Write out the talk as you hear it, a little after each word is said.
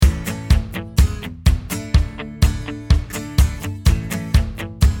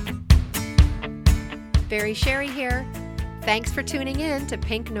Very Sherry here. Thanks for tuning in to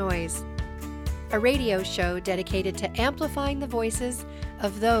Pink Noise, a radio show dedicated to amplifying the voices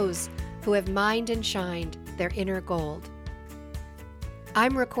of those who have mined and shined their inner gold.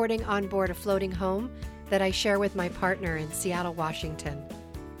 I'm recording on board a floating home that I share with my partner in Seattle, Washington.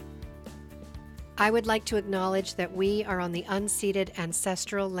 I would like to acknowledge that we are on the unceded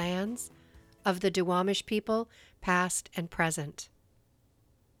ancestral lands of the Duwamish people, past and present.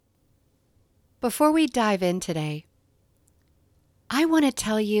 Before we dive in today, I want to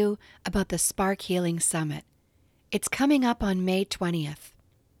tell you about the Spark Healing Summit. It's coming up on May 20th.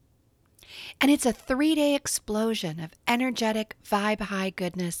 And it's a 3-day explosion of energetic, vibe-high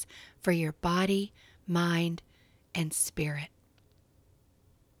goodness for your body, mind, and spirit.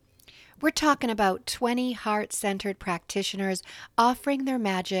 We're talking about 20 heart-centered practitioners offering their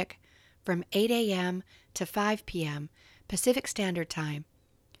magic from 8 a.m. to 5 p.m. Pacific Standard Time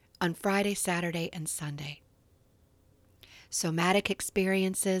on Friday, Saturday, and Sunday. Somatic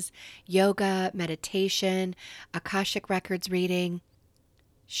experiences, yoga, meditation, Akashic Records reading,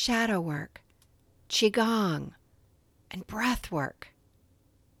 shadow work, qigong, and breath work.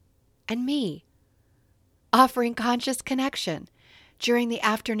 And me, offering conscious connection during the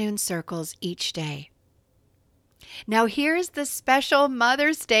afternoon circles each day. Now here's the special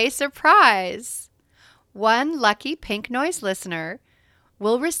Mother's Day surprise. One lucky Pink Noise listener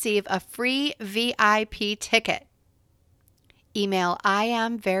will receive a free VIP ticket. Email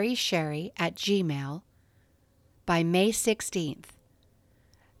iamverysherry@gmail by May 16th.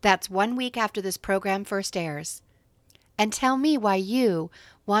 That's 1 week after this program first airs. And tell me why you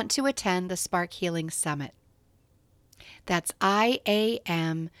want to attend the Spark Healing Summit. That's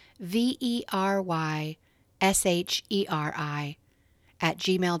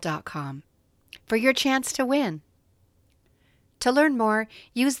iamverysherry@gmail.com for your chance to win. To learn more,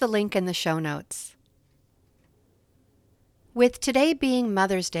 use the link in the show notes. With today being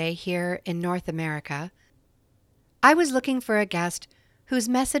Mother's Day here in North America, I was looking for a guest whose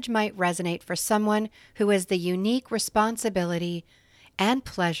message might resonate for someone who has the unique responsibility and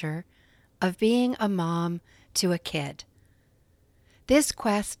pleasure of being a mom to a kid. This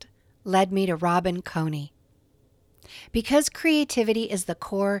quest led me to Robin Coney. Because creativity is the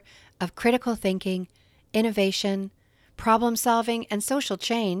core of critical thinking, innovation, problem solving, and social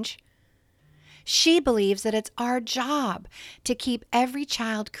change, she believes that it's our job to keep every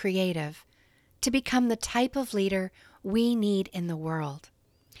child creative, to become the type of leader we need in the world.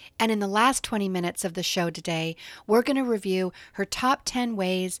 And in the last 20 minutes of the show today, we're going to review her top 10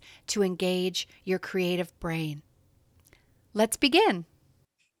 ways to engage your creative brain. Let's begin.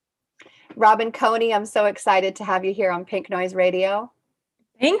 Robin Coney, I'm so excited to have you here on Pink Noise Radio.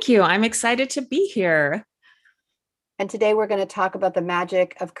 Thank you. I'm excited to be here. And today we're going to talk about the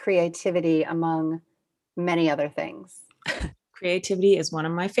magic of creativity among many other things. Creativity is one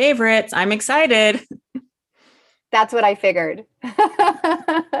of my favorites. I'm excited. That's what I figured.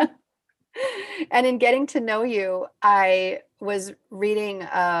 And in getting to know you, I was reading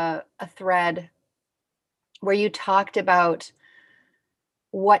a thread where you talked about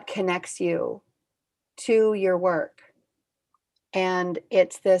what connects you to your work. And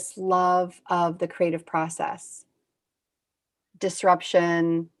it's this love of the creative process,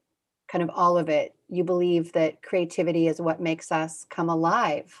 disruption, kind of all of it. You believe that creativity is what makes us come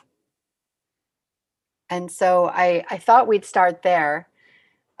alive. And so I thought we'd start there.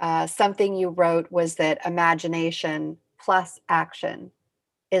 Something you wrote was that imagination plus action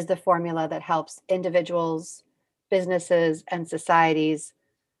is the formula that helps individuals, businesses, and societies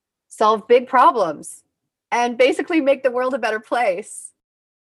solve big problems and basically make the world a better place.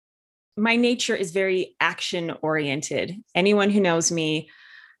 My nature is very action oriented. Anyone who knows me,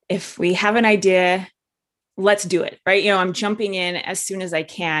 if we have an idea, let's do it, right? I'm jumping in as soon as I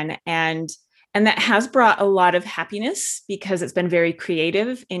can. And that has brought a lot of happiness because it's been very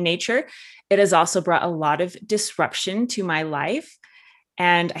creative in nature. It has also brought a lot of disruption to my life.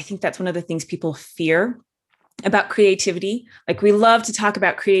 And I think that's one of the things people fear about creativity. Like, we love to talk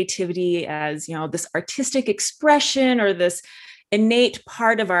about creativity as, this artistic expression or this innate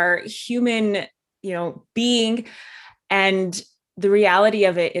part of our human, being. And the reality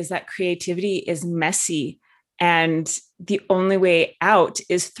of it is that creativity is messy. And the only way out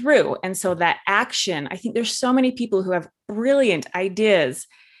is through. And so that action, I think there's so many people who have brilliant ideas.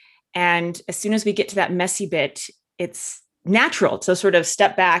 And as soon as we get to that messy bit, it's natural to sort of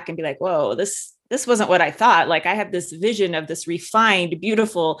step back and be like, whoa, this wasn't what I thought. Like, I had this vision of this refined,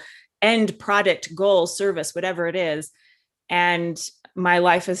 beautiful end product, goal, service, whatever it is. And my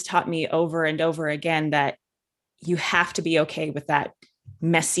life has taught me over and over again that you have to be okay with that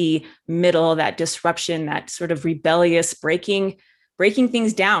messy middle, that disruption, that sort of rebellious breaking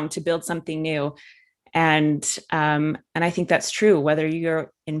things down to build something new. And I think that's true, whether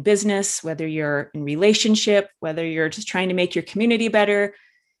you're in business, whether you're in relationship, whether you're just trying to make your community better,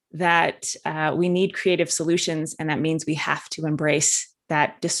 that we need creative solutions. And that means we have to embrace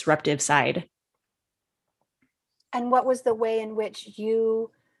that disruptive side. And what was the way in which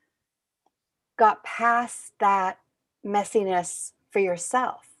you got past that messiness for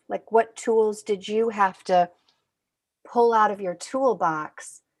yourself? Like, what tools did you have to pull out of your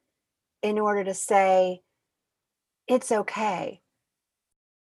toolbox in order to say, it's okay?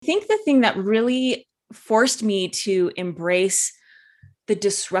 I think the thing that really forced me to embrace the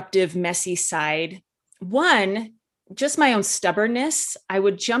disruptive, messy side, one, just my own stubbornness. I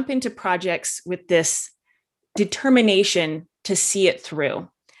would jump into projects with this determination to see it through.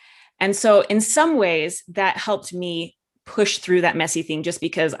 And so in some ways that helped me push through that messy thing, just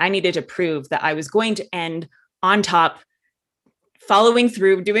because I needed to prove that I was going to end on top, following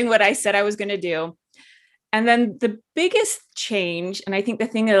through, doing what I said I was going to do. And then the biggest change, and I think the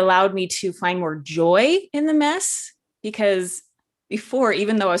thing that allowed me to find more joy in the mess, because before,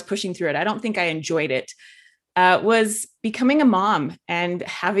 even though I was pushing through it, I don't think I enjoyed it, was becoming a mom and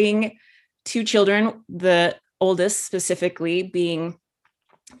having two children, the oldest specifically being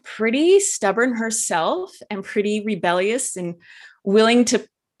pretty stubborn herself and pretty rebellious and willing to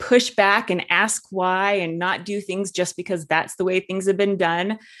push back and ask why and not do things just because that's the way things have been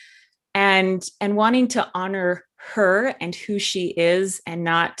done, and wanting to honor her and who she is and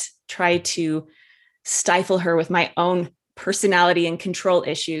not try to stifle her with my own personality and control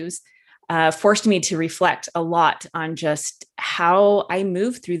issues, forced me to reflect a lot on just how I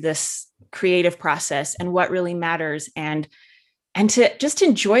move through this creative process and what really matters, and to just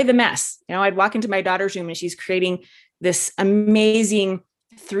enjoy the mess. You know, I'd walk into my daughter's room and she's creating this amazing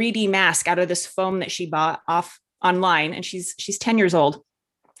 3D mask out of this foam that she bought off online, and she's 10 years old,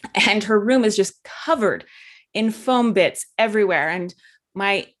 and her room is just covered in foam bits everywhere. And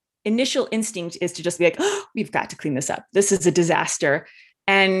my initial instinct is to just be like, oh, we've got to clean this up. This is a disaster.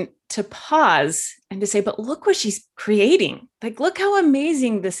 And to pause and to say, but look what she's creating. Like, look how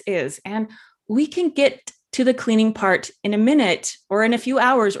amazing this is. And we can get to the cleaning part in a minute or in a few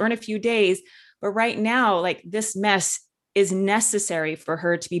hours or in a few days. But right now, like, this mess is necessary for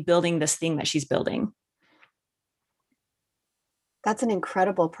her to be building this thing that she's building. That's an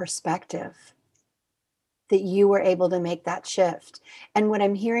incredible perspective that you were able to make that shift. And what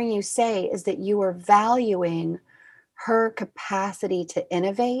I'm hearing you say is that you are valuing her capacity to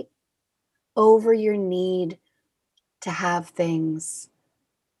innovate over your need to have things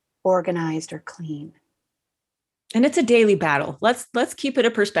organized or clean. And it's a daily battle. Let's keep it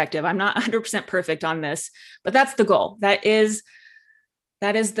a perspective. I'm not 100% perfect on this, but that's the goal. That is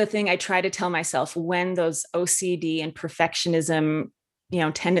the thing I try to tell myself when those OCD and perfectionism,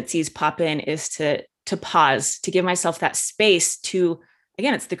 tendencies pop in, is to pause, to give myself that space to,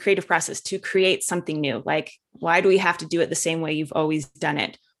 again, it's the creative process, to create something new. Like, why do we have to do it the same way you've always done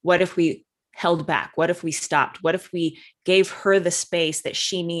it? What if we held back? What if we stopped? What if we gave her the space that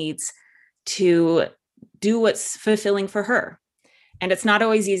she needs to do what's fulfilling for her? And it's not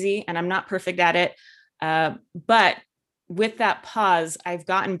always easy, and I'm not perfect at it. But with that pause, I've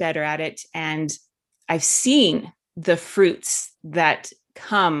gotten better at it, and I've seen the fruits that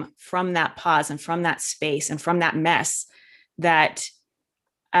come from that pause and from that space and from that mess, that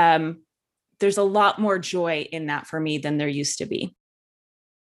there's a lot more joy in that for me than there used to be.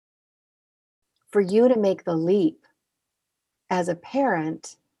 For you to make the leap as a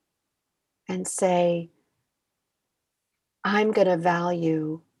parent and say, I'm going to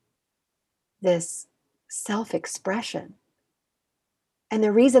value this self-expression. And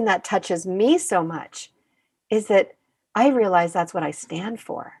the reason that touches me so much is that I realize that's what I stand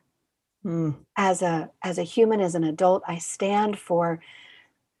for. As a human, as an adult, I stand for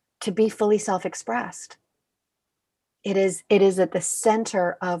to be fully self-expressed. It is at the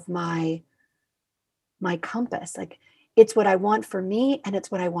center of my compass. Like, it's what I want for me, and it's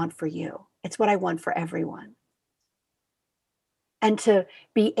what I want for you. It's what I want for everyone. And to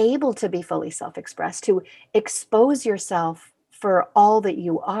be able to be fully self-expressed, to expose yourself for all that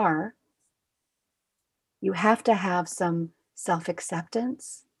you are, you have to have some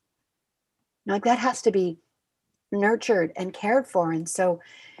self-acceptance. Like, that has to be nurtured and cared for. And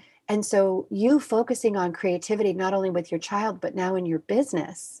so you focusing on creativity, not only with your child, but now in your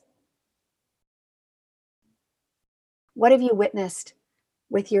business. What have you witnessed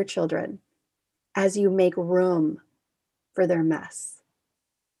with your children as you make room for their mess?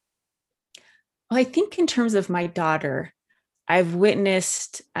 Well, I think in terms of my daughter, I've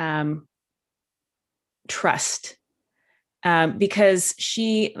witnessed trust, because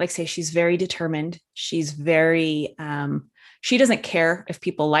she, like say, she's very determined. She's very, she doesn't care if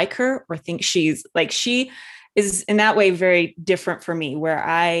people like her or think she's like, she is in that way very different from me, where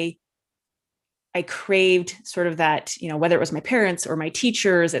I craved sort of that, whether it was my parents or my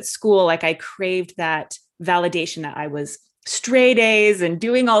teachers at school, like I craved that validation that I was straight A's and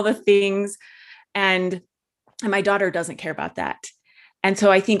doing all the things. And, and my daughter doesn't care about that. And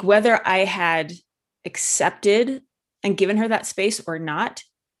so I think whether I had accepted and given her that space or not,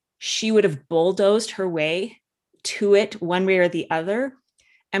 she would have bulldozed her way to it one way or the other.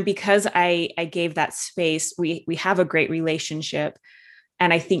 And because I gave that space, we have a great relationship.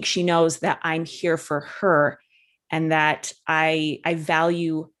 And I think she knows that I'm here for her and that I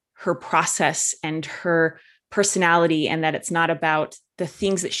value her process and her personality, and that it's not about the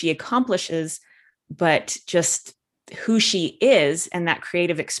things that she accomplishes, but just who she is and that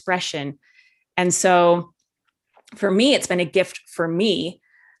creative expression. And so for me, it's been a gift for me,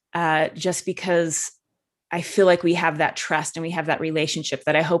 just because I feel like we have that trust and we have that relationship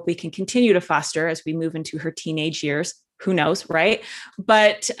that I hope we can continue to foster as we move into her teenage years. Who knows, right?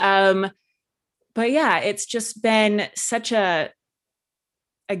 But yeah, it's just been such a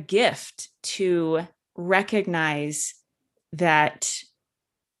gift to recognize that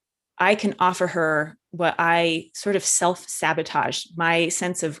I can offer her what I sort of self-sabotage, my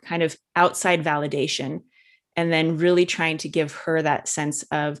sense of kind of outside validation, and then really trying to give her that sense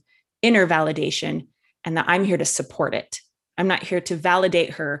of inner validation, and that I'm here to support it. I'm not here to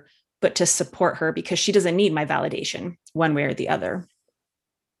validate her, but to support her, because she doesn't need my validation one way or the other.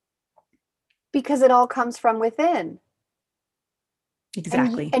 Because it all comes from within.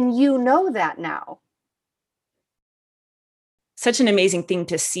 Exactly. And you know that now. Such an amazing thing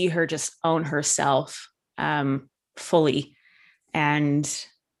to see her just own herself fully. And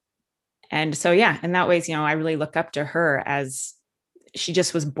so, yeah, in that ways, I really look up to her, as she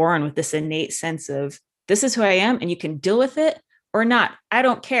just was born with this innate sense of, this is who I am and you can deal with it or not. I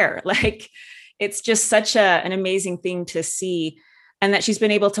don't care. Like, it's just such an amazing thing to see, and that she's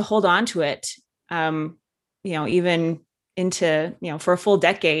been able to hold on to it, even into, for a full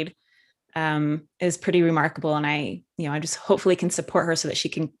decade, is pretty remarkable. And I just hopefully can support her so that she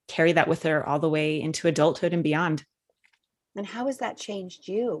can carry that with her all the way into adulthood and beyond. And how has that changed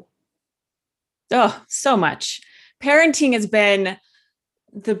you? Oh, so much. Parenting has been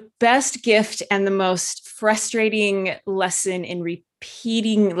the best gift and the most frustrating lesson in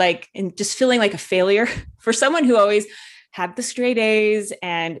repeating, like, and just feeling like a failure for someone who always had the straight A's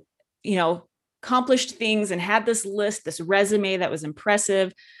and, accomplished things and had this list, this resume that was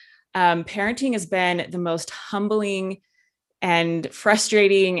impressive. Parenting has been the most humbling and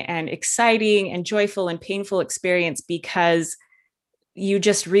frustrating and exciting and joyful and painful experience, because you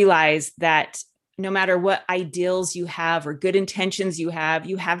just realize that no matter what ideals you have or good intentions you have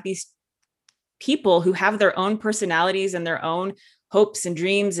these people who have their own personalities and their own hopes and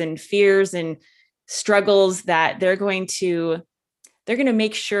dreams and fears and struggles, that they're going to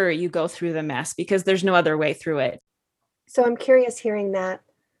make sure you go through the mess, because there's no other way through it. So I'm curious, hearing that,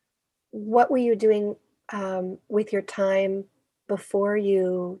 what were you doing with your time before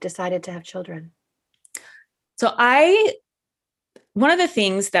you decided to have children? So one of the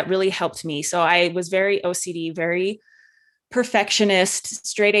things that really helped me, so I was very OCD, very perfectionist,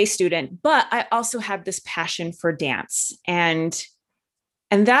 straight A student, but I also had this passion for dance. And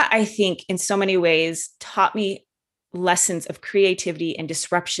that, I think, in so many ways taught me lessons of creativity and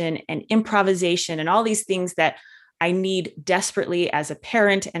disruption and improvisation and all these things that I need desperately as a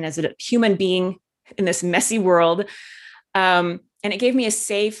parent and as a human being in this messy world. And it gave me a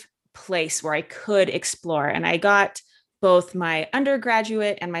safe place where I could explore. And I got both my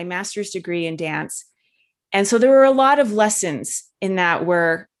undergraduate and my master's degree in dance. And so there were a lot of lessons in that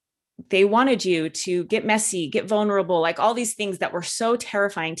where they wanted you to get messy, get vulnerable, like all these things that were so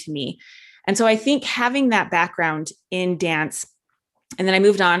terrifying to me. And so I think having that background in dance, and then I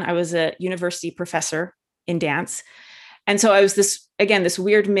moved on, I was a university professor in dance. And so I was this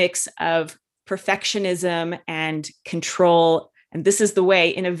weird mix of perfectionism and control. And this is the way,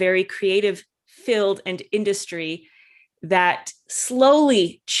 in a very creative field and industry, that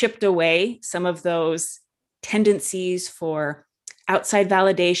slowly chipped away some of those tendencies for outside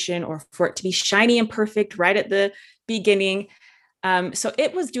validation or for it to be shiny and perfect right at the beginning. So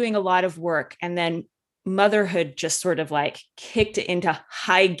it was doing a lot of work. And then motherhood just sort of like kicked it into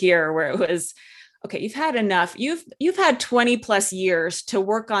high gear, where it was, okay, you've had enough. You've had 20 plus years to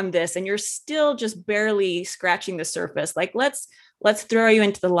work on this, and you're still just barely scratching the surface. Like, let's throw you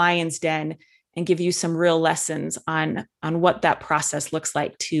into the lion's den and give you some real lessons on what that process looks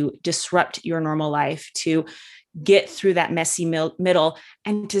like to disrupt your normal life, to get through that messy middle,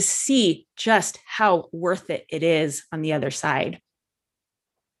 and to see just how worth it is on the other side.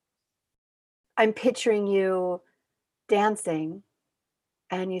 I'm picturing you dancing,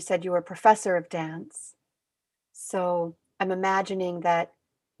 and you said you were a professor of dance. So I'm imagining that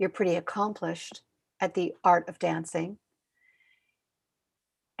you're pretty accomplished at the art of dancing.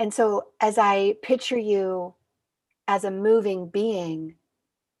 And so as I picture you as a moving being,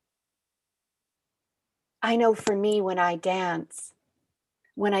 I know for me when I dance,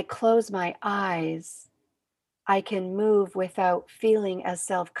 when I close my eyes, I can move without feeling as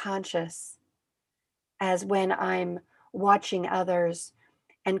self-conscious as when I'm watching others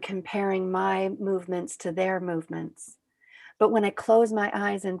and comparing my movements to their movements. But when I close my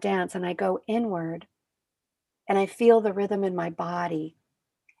eyes and dance and I go inward and I feel the rhythm in my body,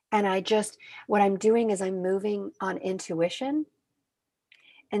 and what I'm doing is I'm moving on intuition.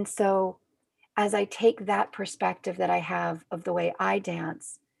 And so as I take that perspective that I have of the way I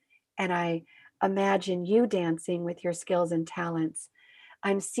dance, and I imagine you dancing with your skills and talents,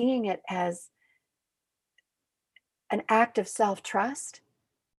 I'm seeing it as an act of self-trust,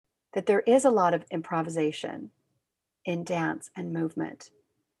 that there is a lot of improvisation in dance and movement.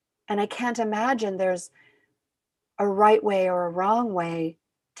 And I can't imagine there's a right way or a wrong way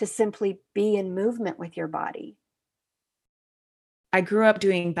to simply be in movement with your body. I grew up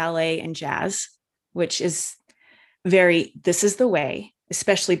doing ballet and jazz, which is this is the way,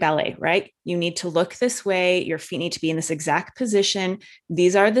 especially ballet, right? You need to look this way. Your feet need to be in this exact position.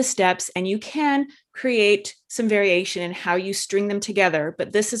 These are the steps, and you can create some variation in how you string them together,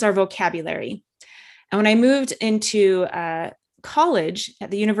 but this is our vocabulary. And when I moved into college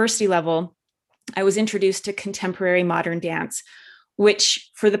at the university level, I was introduced to contemporary modern dance, which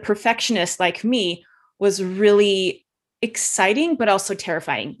for the perfectionist like me was really exciting, but also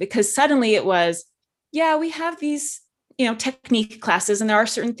terrifying, because suddenly it was, yeah, we have these, technique classes, and there are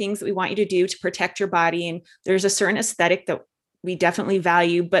certain things that we want you to do to protect your body. And there's a certain aesthetic that we definitely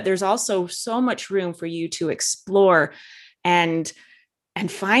value, but there's also so much room for you to explore and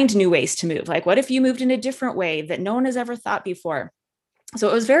find new ways to move. Like, what if you moved in a different way that no one has ever thought before? So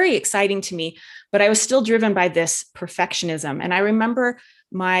it was very exciting to me, but I was still driven by this perfectionism. And I remember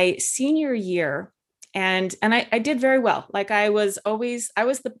my senior year, and I did very well. Like, I was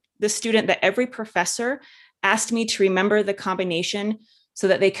the student that every professor asked me to remember the combination so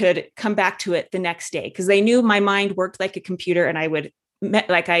that they could come back to it the next day, because they knew my mind worked like a computer, and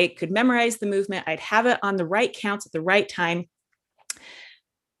I could memorize the movement. I'd have it on the right counts at the right time.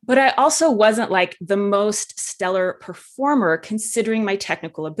 But I also wasn't like the most stellar performer considering my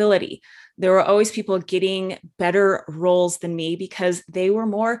technical ability. There were always people getting better roles than me because they were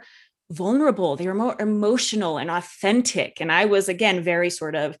more vulnerable. They were more emotional and authentic. And I was, again, very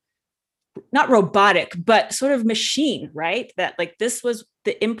sort of not robotic, but sort of machine, right? That like, this was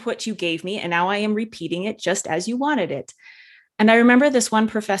the input you gave me, and now I am repeating it just as you wanted it. And I remember this one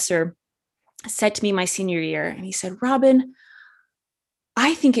professor said to me my senior year, and he said, "Robin,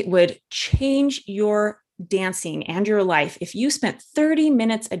 I think it would change your dancing and your life if you spent 30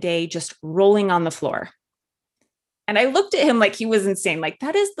 minutes a day just rolling on the floor." And I looked at him like he was insane. Like,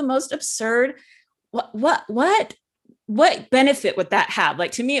 that is the most absurd. What benefit would that have?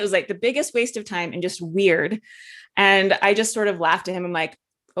 Like, to me, it was like the biggest waste of time and just weird. And I just sort of laughed at him. I'm like,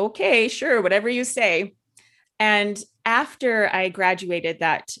 okay, sure, whatever you say. And after I graduated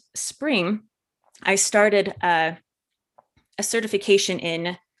that spring, I started a certification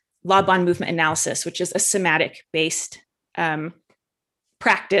in Laban movement analysis, which is a somatic based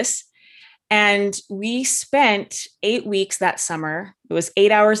practice. And we spent 8 weeks that summer. It was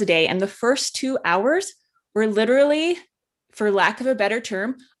 8 hours a day. And the first 2 hours were literally, for lack of a better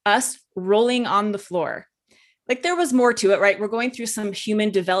term, us rolling on the floor. Like, there was more to it, right? We're going through some human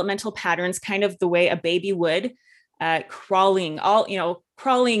developmental patterns, kind of the way a baby would, crawling,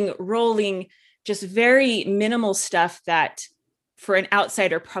 rolling, just very minimal stuff that for an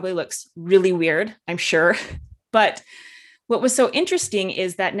outsider probably looks really weird, I'm sure. But what was so interesting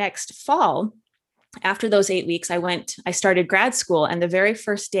is that next fall, after those 8 weeks, I started grad school. And the very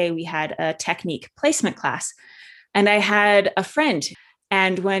first day we had a technique placement class. And I had a friend.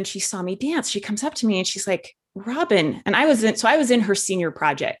 And when she saw me dance, she comes up to me and she's like, "Robin." And I was in her senior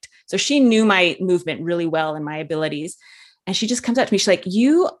project. So she knew my movement really well and my abilities. And she just comes up to me. She's like,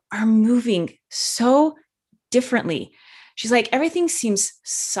 "You are moving so differently." She's like, "Everything seems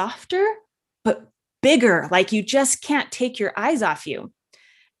softer, but bigger. Like, you just can't take your eyes off you."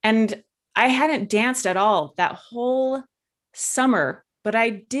 And I hadn't danced at all that whole summer but I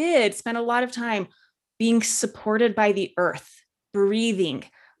did spend a lot of time being supported by the earth, breathing,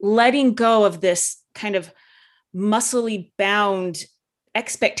 letting go of this kind of muscly bound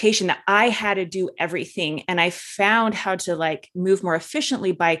expectation that I had to do everything. And I found how to like move more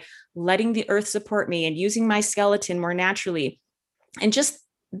efficiently by letting the earth support me and using my skeleton more naturally. And just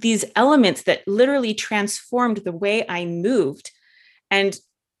these elements that literally transformed the way I moved. And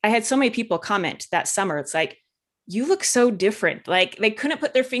I had so many people comment that summer. It's like, you look so different. Like they couldn't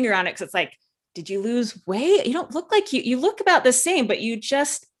put their finger on it because it's like, did you lose weight? You don't look like you look about the same, but you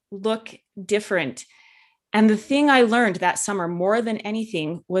just look different. And the thing I learned that summer more than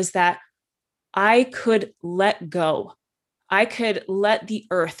anything was that I could let go. I could let the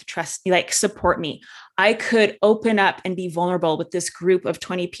earth trust me, like support me. I could open up and be vulnerable with this group of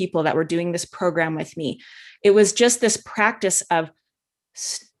 20 people that were doing this program with me. It was just this practice of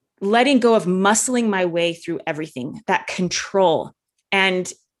letting go of muscling my way through everything, that control. And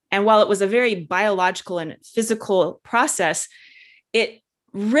while it was a very biological and physical process, it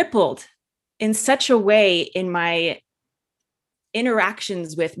rippled in such a way in my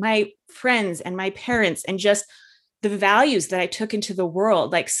interactions with my friends and my parents and just the values that I took into the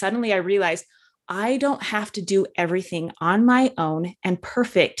world. Like suddenly I realized I don't have to do everything on my own and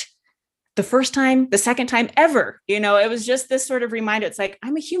perfect the first time, the second time ever. It was just this sort of reminder. It's like,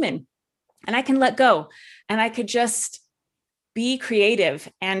 I'm a human and I can let go and I could just be creative.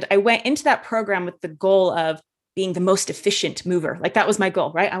 And I went into that program with the goal of being the most efficient mover. Like that was my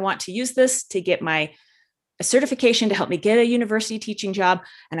goal, right? I want to use this to get my a certification to help me get a university teaching job.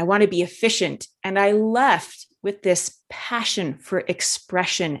 And I want to be efficient. And I left with this passion for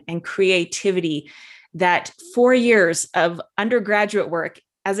expression and creativity that 4 years of undergraduate work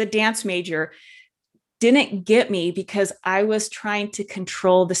as a dance major didn't get me because I was trying to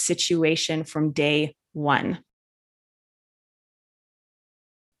control the situation from day one.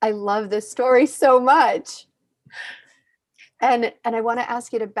 I love this story so much. And I want to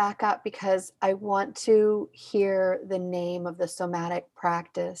ask you to back up because I want to hear the name of the somatic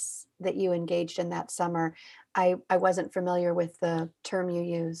practice that you engaged in that summer. I wasn't familiar with the term you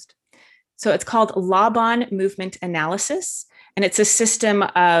used. So it's called Laban movement analysis. And it's a system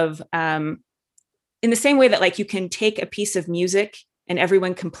of, in the same way that like you can take a piece of music and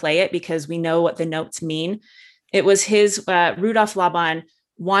everyone can play it because we know what the notes mean. It was Rudolf Laban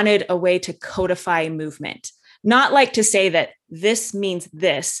wanted a way to codify movement. Not like to say that this means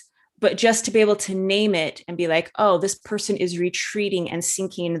this, but just to be able to name it and be like, oh, this person is retreating and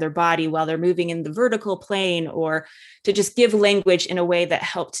sinking into their body while they're moving in the vertical plane, or to just give language in a way that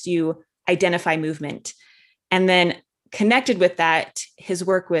helped you identify movement. And then connected with that, his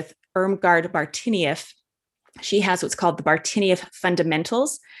work with Irmgard Bartenieff, she has what's called the Bartenieff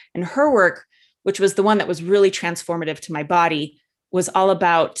Fundamentals. And her work, which was the one that was really transformative to my body, was all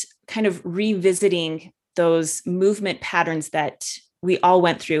about kind of revisiting those movement patterns that we all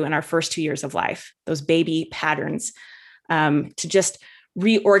went through in our first 2 years of life, those baby patterns, to just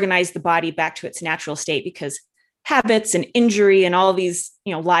reorganize the body back to its natural state, because habits and injury and all these,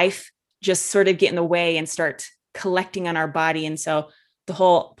 life just sort of get in the way and start collecting on our body. And so the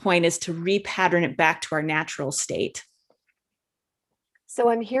whole point is to repattern it back to our natural state. So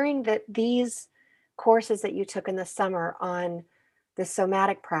I'm hearing that these courses that you took in the summer on the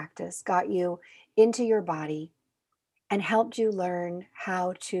somatic practice got you into your body and helped you learn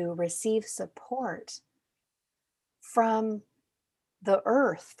how to receive support from the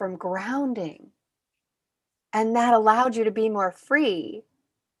earth, from grounding. And that allowed you to be more free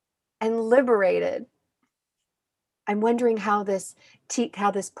and liberated. I'm wondering how this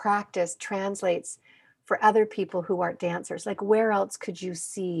practice translates for other people who aren't dancers. Like where else could you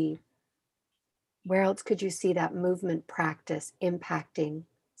see that movement practice impacting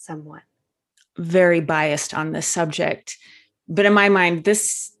someone? Very biased on this subject, but in my mind,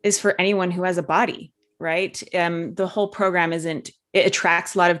 this is for anyone who has a body, right? The whole program it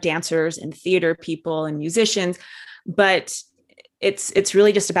attracts a lot of dancers and theater people and musicians, but it's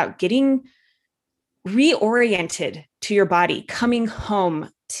really just about getting reoriented to your body, coming home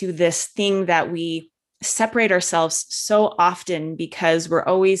to this thing that we separate ourselves so often because we're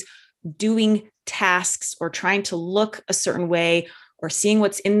always doing tasks or trying to look a certain way or seeing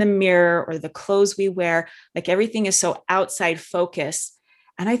what's in the mirror or the clothes we wear. Like everything is so outside focus.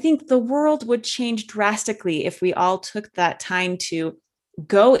 And I think the world would change drastically if we all took that time to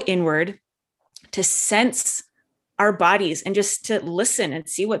go inward, to sense our bodies and just to listen and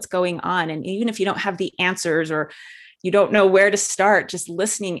see what's going on. And even if you don't have the answers or you don't know where to start, just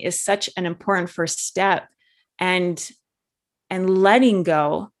listening is such an important first step. And letting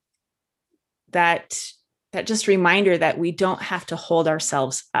go that that just reminder that we don't have to hold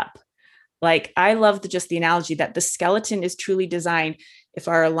ourselves up. Like I love just the analogy that the skeleton is truly designed. If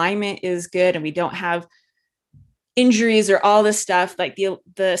our alignment is good and we don't have injuries or all this stuff, like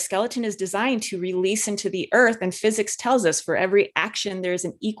the skeleton is designed to release into the earth. And physics tells us for every action, there's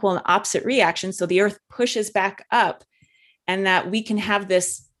an equal and opposite reaction. So the earth pushes back up, and that we can have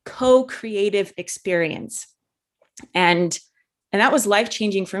this co-creative experience. And that was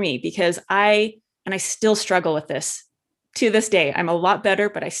life-changing for me, because I still struggle with this to this day. I'm a lot better,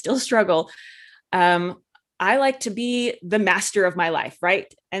 but I still struggle. I like to be the master of my life,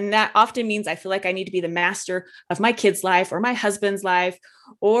 right? And that often means I feel like I need to be the master of my kid's life or my husband's life,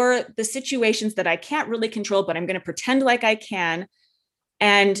 or the situations that I can't really control, but I'm going to pretend like I can.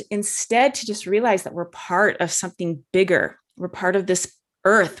 And instead, to just realize that we're part of something bigger. We're part of this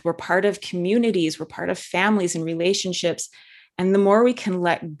earth. We're part of communities. We're part of families and relationships. And the more we can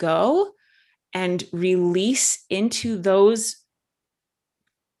let go and release into those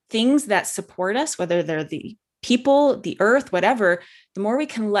things that support us, whether they're the people, the earth, whatever, the more we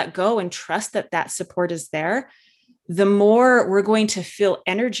can let go and trust that that support is there, the more we're going to feel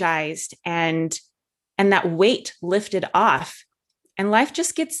energized and that weight lifted off. And life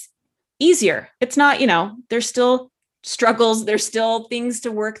just gets easier. It's not, there's still struggles, there's still things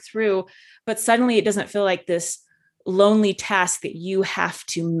to work through, but suddenly it doesn't feel like this lonely task that you have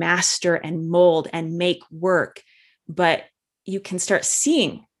to master and mold and make work, but you can start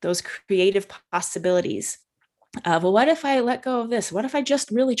seeing those creative possibilities of, well, what if I let go of this? What if I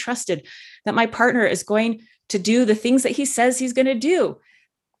just really trusted that my partner is going to do the things that he says he's going to do?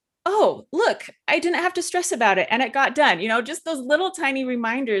 Oh, look, I didn't have to stress about it and it got done. Just those little tiny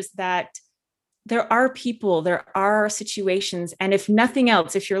reminders that there are people, there are situations. And if nothing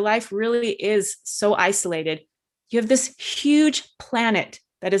else, if your life really is so isolated, you have this huge planet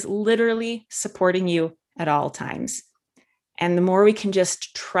that is literally supporting you at all times. And the more we can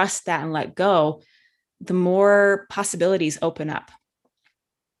just trust that and let go, the more possibilities open up.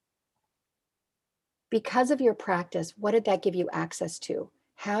 Because of your practice, what did that give you access to?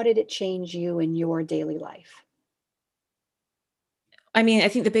 How did it change you in your daily life? I mean, I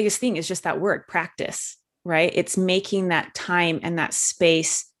think the biggest thing is just that word, practice, right? It's making that time and that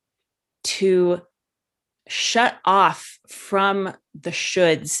space to shut off from the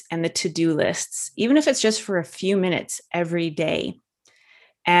shoulds and the to-do lists, even if it's just for a few minutes every day.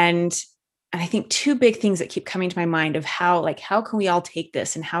 And I think two big things that keep coming to my mind of how can we all take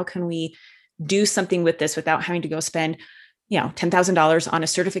this and how can we do something with this without having to go spend, $10,000 on a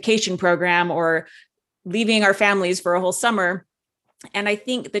certification program or leaving our families for a whole summer. And I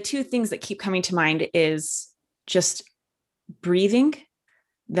think the two things that keep coming to mind is just breathing,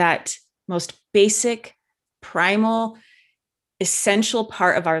 that most basic, primal, essential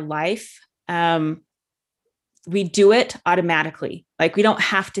part of our life. We do it automatically. Like we don't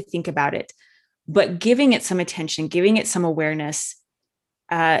have to think about it, but giving it some attention, giving it some awareness,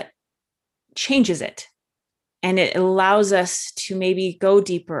 changes it. And it allows us to maybe go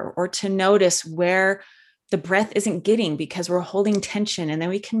deeper or to notice where the breath isn't getting because we're holding tension. And then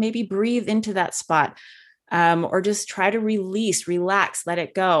we can maybe breathe into that spot, or just try to release, relax, let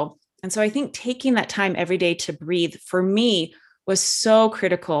it go. And so I think taking that time every day to breathe for me was so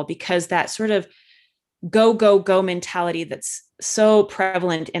critical, because that sort of go, go, go mentality that's so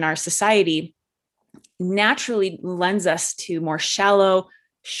prevalent in our society naturally lends us to more shallow,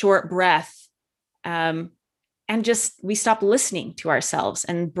 short breath. And just we stop listening to ourselves.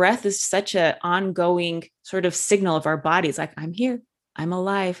 And breath is such an ongoing sort of signal of our bodies, like I'm here, I'm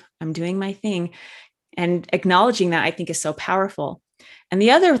alive, I'm doing my thing. And acknowledging that, I think, is so powerful. And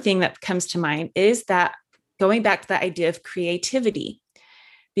the other thing that comes to mind is that going back to the idea of creativity,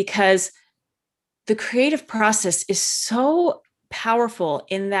 because the creative process is so powerful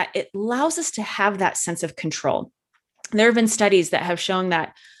in that it allows us to have that sense of control. There have been studies that have shown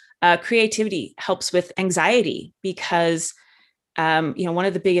that creativity helps with anxiety, because one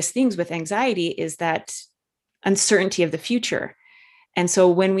of the biggest things with anxiety is that uncertainty of the future. And so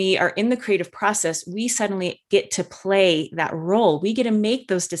when we are in the creative process, we suddenly get to play that role. We get to make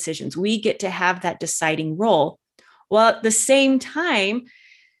those decisions. We get to have that deciding role, while at the same time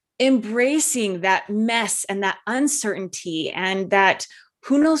embracing that mess and that uncertainty and that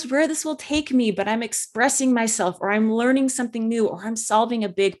who knows where this will take me, but I'm expressing myself, or I'm learning something new, or I'm solving a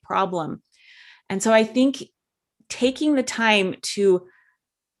big problem. And so I think taking the time to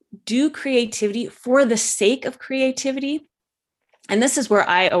do creativity for the sake of creativity. And this is where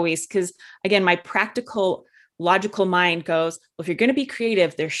I always, because again, my practical, logical mind goes, well, if you're going to be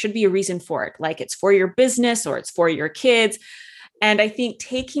creative, there should be a reason for it. Like it's for your business or it's for your kids. And I think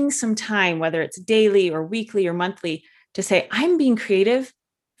taking some time, whether it's daily or weekly or monthly, to say, I'm being creative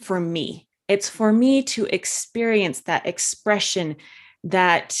for me. It's for me to experience that expression,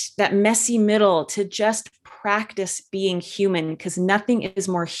 that messy middle, to just practice being human, because nothing is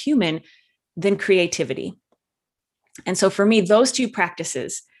more human than creativity. And so for me, those two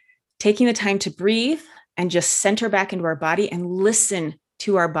practices, taking the time to breathe and just center back into our body and listen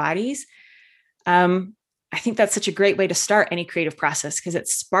to our bodies, I think that's such a great way to start any creative process, because it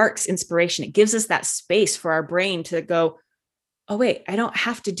sparks inspiration. It gives us that space for our brain to go, oh, wait, I don't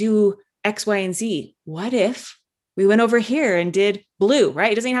have to do X, Y, and Z. What if we went over here and did blue,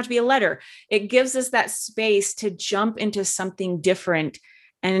 right? It doesn't even have to be a letter. It gives us that space to jump into something different.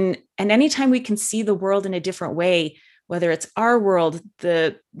 And anytime we can see the world in a different way, whether it's our world,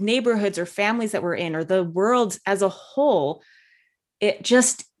 the neighborhoods or families that we're in, or the world as a whole, it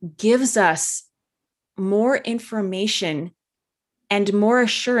just gives us more information and more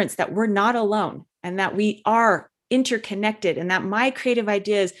assurance that we're not alone, and that we are interconnected, and that my creative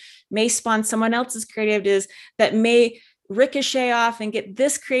ideas may spawn someone else's creative ideas that may ricochet off and get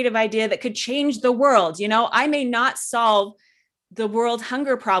this creative idea that could change the world. I may not solve the world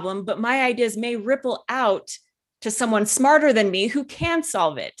hunger problem, but my ideas may ripple out to someone smarter than me who can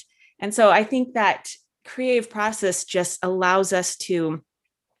solve it. And so I think that creative process just allows us to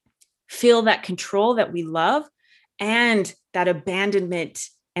feel that control that we love, and that abandonment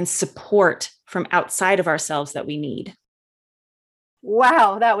and support from outside of ourselves that we need.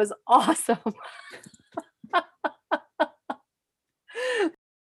 Wow, that was awesome.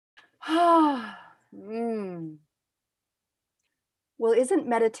 Mm. Well, isn't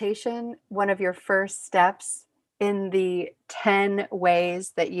meditation one of your first steps in the 10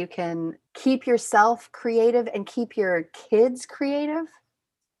 ways that you can keep yourself creative and keep your kids creative?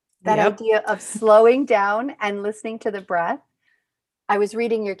 That idea of slowing down and listening to the breath. I was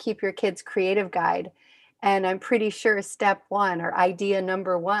reading your Keep Your Kids Creative guide, and I'm pretty sure step one, or idea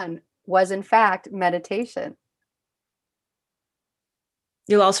number one, was in fact meditation.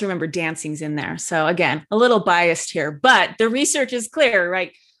 You'll also remember dancing's in there. So again, a little biased here, but the research is clear,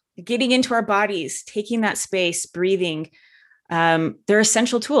 right? Getting into our bodies, taking that space, breathing, they're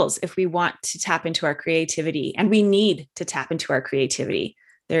essential tools if we want to tap into our creativity, and we need to tap into our creativity.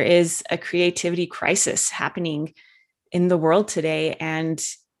 There is a creativity crisis happening in the world today. And,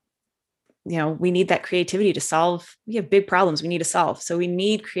 we need that creativity to solve. We have big problems we need to solve. So we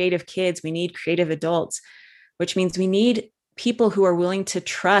need creative kids. We need creative adults, which means we need people who are willing to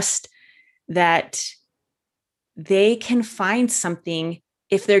trust that they can find something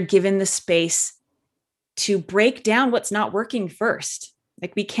if they're given the space to break down what's not working first.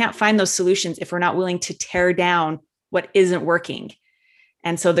 Like, we can't find those solutions if we're not willing to tear down what isn't working.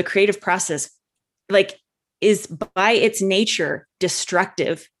 And so the creative process, is by its nature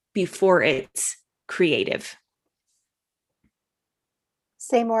destructive before it's creative.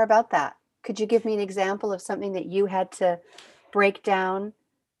 Say more about that. Could you give me an example of something that you had to break down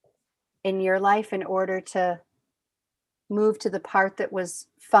in your life in order to move to the part that was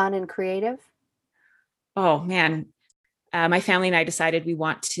fun and creative? Oh man, my family and I decided we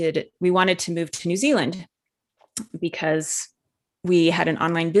wanted to move to New Zealand because we had an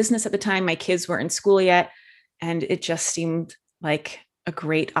online business at the time. My kids weren't in school yet, and it just seemed like a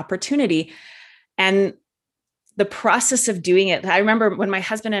great opportunity. And the process of doing it, I remember when my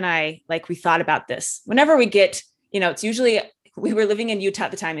husband and I, we thought about this. Whenever we get, it's usually, we were living in Utah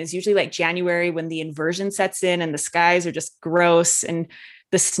at the time. It's usually like January when the inversion sets in and the skies are just gross and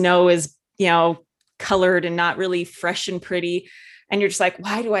the snow is, colored and not really fresh and pretty. And you're just like,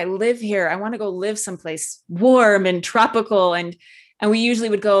 why do I live here? I want to go live someplace warm and tropical. And we usually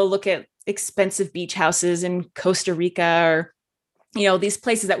would go look at expensive beach houses in Costa Rica, or, these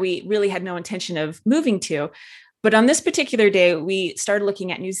places that we really had no intention of moving to. But on this particular day, we started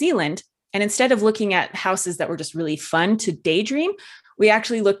looking at New Zealand. And instead of looking at houses that were just really fun to daydream, we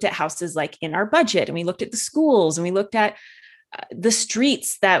actually looked at houses like in our budget, and we looked at the schools, and we looked at the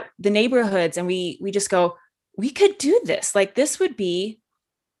streets, the neighborhoods. And we just go, we could do this. This would be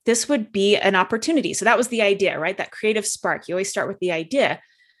an opportunity. So that was the idea, right? That creative spark. You always start with the idea.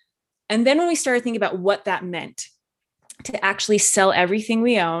 And then when we started thinking about what that meant, to actually sell everything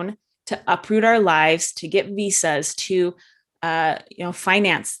we own, to uproot our lives, to get visas, to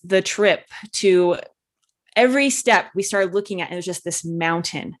finance the trip, to every step we started looking at, and it was just this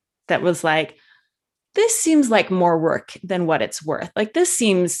mountain that was like, this seems like more work than what it's worth. This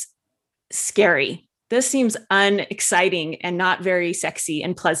seems scary. This seems unexciting and not very sexy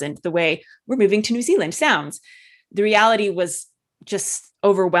and pleasant the way we're moving to New Zealand sounds. The reality was just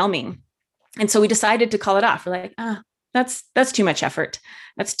overwhelming. And so we decided to call it off. We're like, that's too much effort.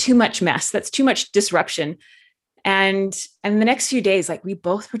 That's too much mess. That's too much disruption. And the next few days, like we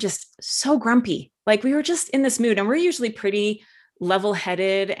both were just so grumpy. Like we were just in this mood, and we're usually pretty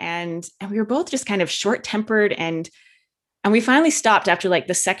level-headed, and we were both just kind of short-tempered, and we finally stopped after like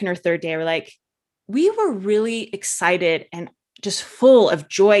the second or third day. We're like, we were really excited and just full of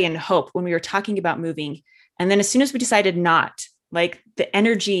joy and hope when we were talking about moving. And then as soon as we decided not, like the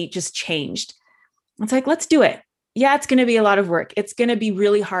energy just changed. It's like, let's do it. Yeah, it's going to be a lot of work. It's going to be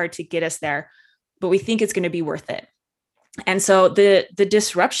really hard to get us there, but we think it's going to be worth it. And so the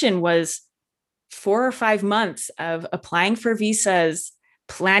disruption was 4 or 5 months of applying for visas,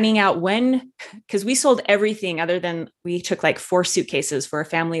 planning out when, because we sold everything other than we took like 4 suitcases for a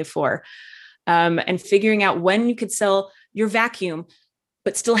family of 4, and figuring out when you could sell your vacuum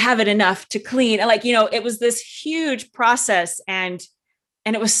but still have it enough to clean. And like, it was this huge process, and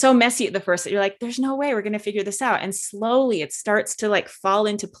it was so messy at the first that you're like, there's no way we're going to figure this out. And slowly it starts to like fall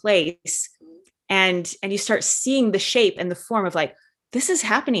into place, and you start seeing the shape and the form of like, this is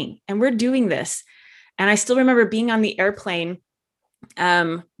happening and we're doing this. And I still remember being on the airplane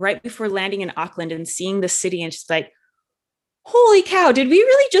right before landing in Auckland and seeing the city, and just like, holy cow, did we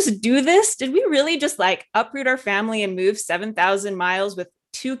really just do this? Did we really just like uproot our family and move 7,000 miles with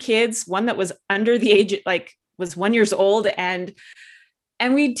 2 kids, one that was under the age, like was 1 years old, and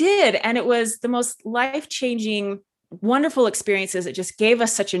we did. And it was the most life-changing, wonderful experiences. It just gave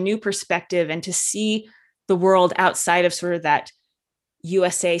us such a new perspective, and to see the world outside of sort of that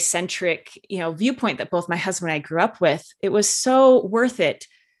USA centric, viewpoint that both my husband and I grew up with. It was so worth it,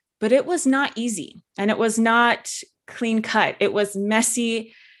 but it was not easy, and it was not clean cut. It was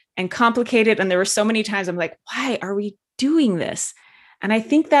messy and complicated. And there were so many times I'm like, why are we doing this? And I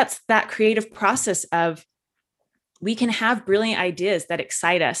think that's that creative process of, we can have brilliant ideas that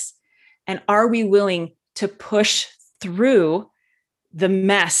excite us. And are we willing to push through the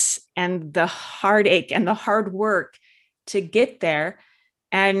mess and the heartache and the hard work to get there?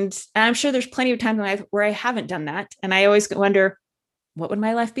 And I'm sure there's plenty of times in my life where I haven't done that. And I always wonder, what would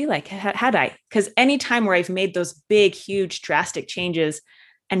my life be like had I? Because any time where I've made those big, huge, drastic changes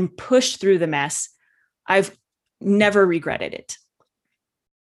and pushed through the mess, I've never regretted it.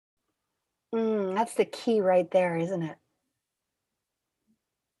 That's the key right there, isn't it?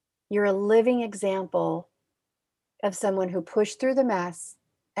 You're a living example of someone who pushed through the mess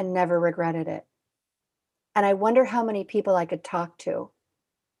and never regretted it. And I wonder how many people I could talk to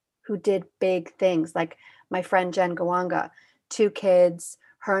who did big things, like my friend Jen Gawanga, 2 kids,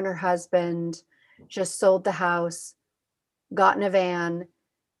 her and her husband just sold the house, got in a van,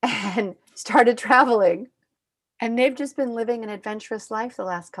 and started traveling. And they've just been living an adventurous life the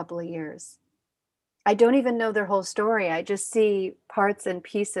last couple of years. I don't even know their whole story. I just see parts and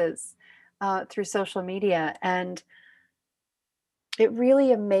pieces through social media. And it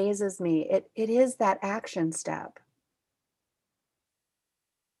really amazes me. It is that action step.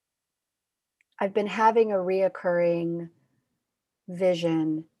 I've been having a reoccurring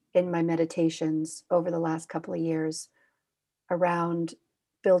vision in my meditations over the last couple of years around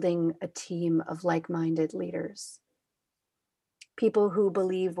building a team of like-minded leaders, people who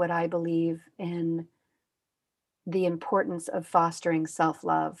believe what I believe in the importance of fostering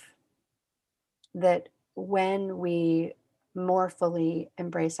self-love, that when we more fully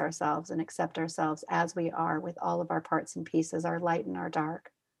embrace ourselves and accept ourselves as we are with all of our parts and pieces, our light and our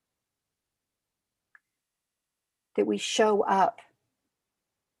dark, that we show up,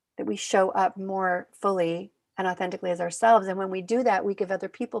 more fully and authentically as ourselves. And when we do that, we give other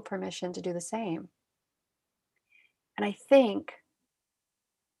people permission to do the same. And I think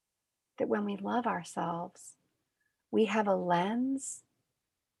that when we love ourselves, we have a lens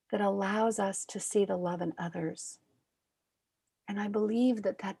that allows us to see the love in others. And I believe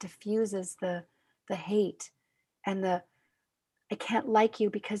that that diffuses the hate and the, I can't like you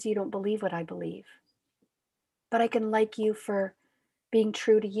because you don't believe what I believe. But I can like you for being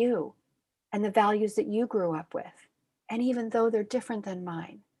true to you and the values that you grew up with. And even though they're different than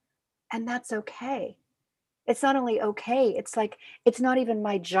mine, and that's okay. It's not only okay, it's like, it's not even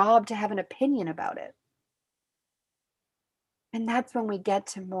my job to have an opinion about it. And that's when we get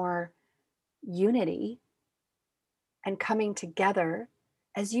to more unity and coming together,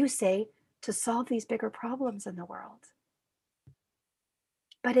 as you say, to solve these bigger problems in the world.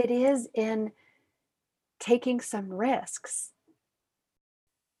 But it is in taking some risks.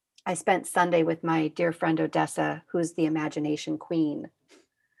 I spent Sunday with my dear friend Odessa, who's the imagination queen.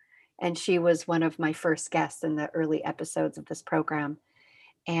 And she was one of my first guests in the early episodes of this program.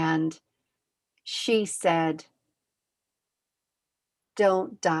 And she said,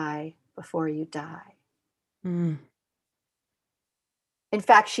 don't die before you die. Mm. In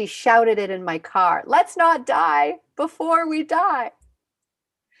fact, she shouted it in my car. Let's not die before we die.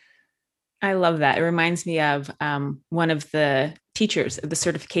 I love that. It reminds me of one of the teachers of the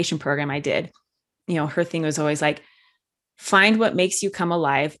certification program I did. Her thing was always like, find what makes you come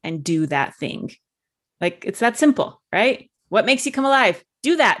alive and do that thing. Like, it's that simple, right? What makes you come alive?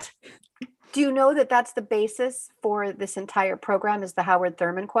 Do that. Do you know that that's the basis for this entire program is the Howard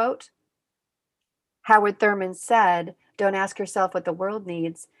Thurman quote? Howard Thurman said, don't ask yourself what the world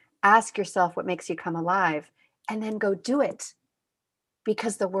needs. Ask yourself what makes you come alive, and then go do it,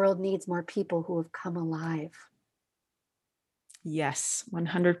 because the world needs more people who have come alive. Yes,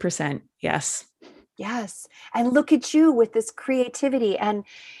 100%. Yes. Yes. And look at you with this creativity. And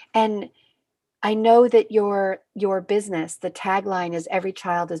I know that your business, the tagline is every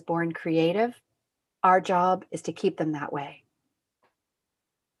child is born creative. Our job is to keep them that way.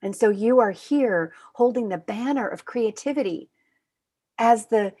 And so you are here holding the banner of creativity as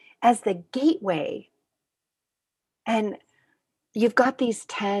the gateway. And you've got these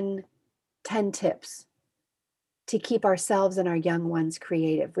 10 tips to keep ourselves and our young ones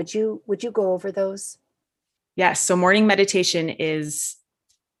creative. Would you go over those? Yes. So morning meditation is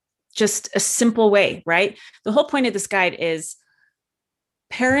just a simple way, right? The whole point of this guide is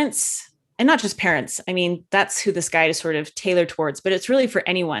parents, and not just parents. I mean, that's who this guide is sort of tailored towards, but it's really for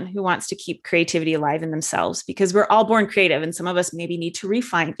anyone who wants to keep creativity alive in themselves, because we're all born creative. And some of us maybe need to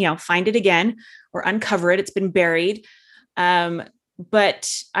find it again or uncover it. It's been buried.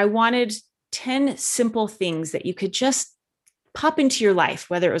 But I wanted 10 simple things that you could just pop into your life,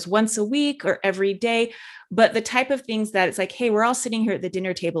 whether it was once a week or every day, but the type of things that it's like, hey, we're all sitting here at the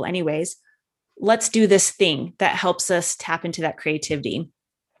dinner table anyways. Let's do this thing that helps us tap into that creativity.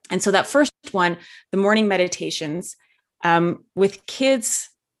 And so that first one, the morning meditations, with kids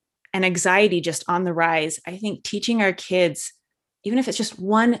and anxiety just on the rise, I think teaching our kids, even if it's just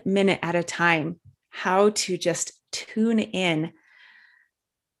 1 minute at a time, how to just tune in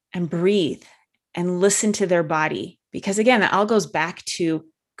and breathe and listen to their body. Because again, that all goes back to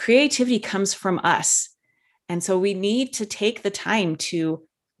creativity comes from us. And so we need to take the time to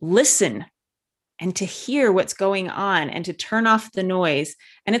listen and to hear what's going on and to turn off the noise.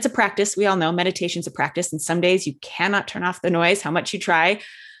 And it's a practice. We all know meditation's a practice. And some days you cannot turn off the noise, how much you try.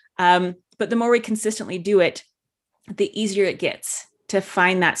 But the more we consistently do it, the easier it gets to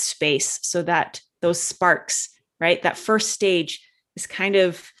find that space so that those sparks, right? That first stage is kind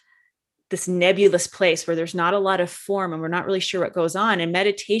of this nebulous place where there's not a lot of form and we're not really sure what goes on. And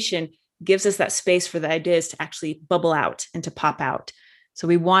meditation gives us that space for the ideas to actually bubble out and to pop out. So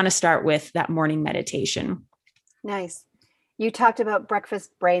we want to start with that morning meditation. Nice. You talked about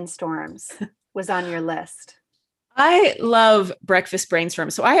breakfast brainstorms was on your list. I love breakfast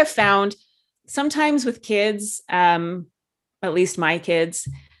brainstorms. So I have found sometimes with kids, at least my kids,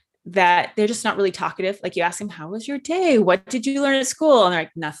 that they're just not really talkative. Like you ask them, how was your day? What did you learn at school? And they're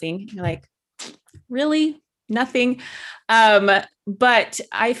like, nothing. You're like, really? Nothing. But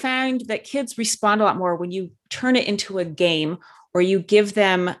I find that kids respond a lot more when you turn it into a game or you give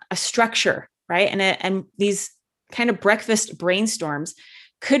them a structure, right? And these kind of breakfast brainstorms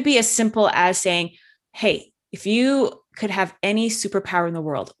could be as simple as saying, hey, if you could have any superpower in the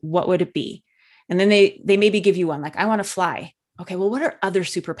world, what would it be? And then they maybe give you one, like, I want to fly. Okay, well, what are other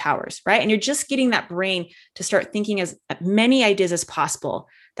superpowers, right? And you're just getting that brain to start thinking as many ideas as possible.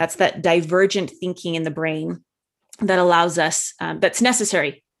 That's that divergent thinking in the brain that allows us, that's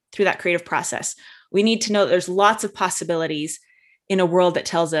necessary through that creative process. We need to know that there's lots of possibilities in a world that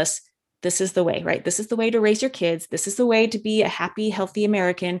tells us this is the way, right? This is the way to raise your kids. This is the way to be a happy, healthy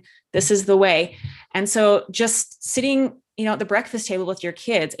American. This is the way. And so just sitting, at the breakfast table with your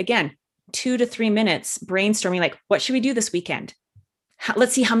kids, again, 2 to 3 minutes brainstorming, like, what should we do this weekend?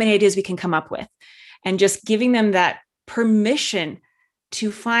 Let's see how many ideas we can come up with. And just giving them that permission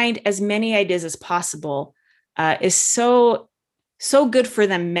to find as many ideas as possible is so good for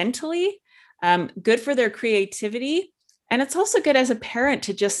them mentally, good for their creativity. And it's also good as a parent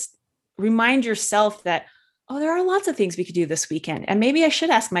to just remind yourself that, oh, there are lots of things we could do this weekend. And maybe I should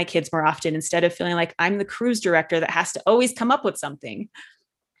ask my kids more often instead of feeling like I'm the cruise director that has to always come up with something.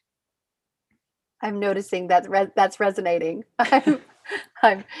 I'm noticing that that's resonating.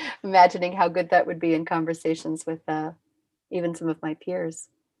 I'm imagining how good that would be in conversations with even some of my peers.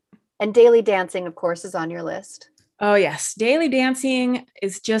 And daily dancing, of course, is on your list. Oh, yes. Daily dancing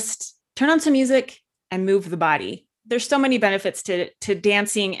is just turn on some music and move the body. There's so many benefits to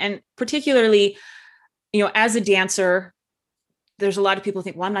dancing. And particularly, as a dancer, there's a lot of people who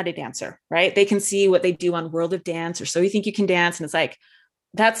think, well, I'm not a dancer, right? They can see what they do on World of Dance or So You Think You Can Dance. And it's like,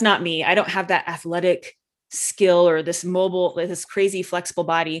 that's not me. I don't have that athletic skill or this mobile, this crazy flexible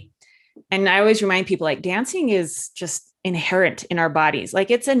body. And I always remind people like dancing is just inherent in our bodies.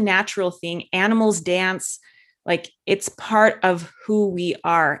 Like it's a natural thing. Animals dance, like it's part of who we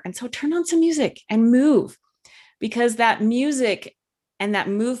are. And so turn on some music and move, because that music and that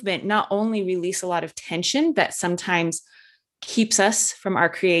movement not only release a lot of tension that sometimes keeps us from our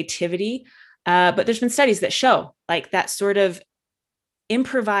creativity, but there's been studies that show like that sort of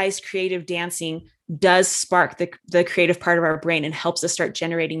improvised creative dancing does spark the creative part of our brain and helps us start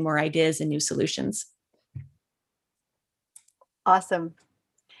generating more ideas and new solutions. Awesome.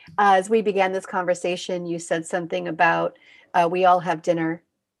 As we began this conversation, you said something about we all have dinner,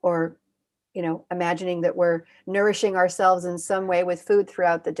 or imagining that we're nourishing ourselves in some way with food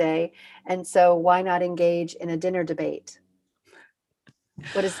throughout the day. And so why not engage in a dinner debate?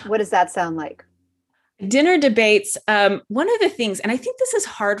 What does that sound like? Dinner debates. One of the things, and I think this is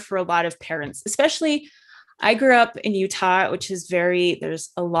hard for a lot of parents, especially I grew up in Utah, which is there's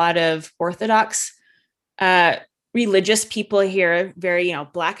a lot of Orthodox religious people here, very,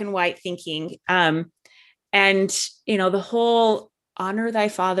 black and white thinking. And, the whole honor thy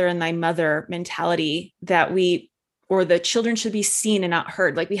father and thy mother mentality that or the children should be seen and not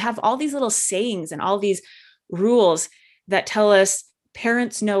heard. Like we have all these little sayings and all these rules that tell us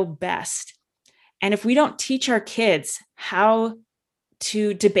parents know best. And if we don't teach our kids how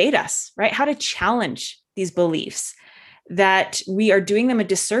to debate us, right, how to challenge these beliefs, that we are doing them a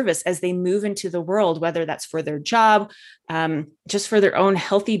disservice as they move into the world, whether that's for their job, just for their own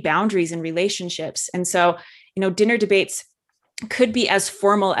healthy boundaries and relationships. And so, dinner debates could be as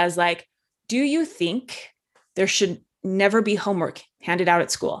formal as like, do you think there should never be homework handed out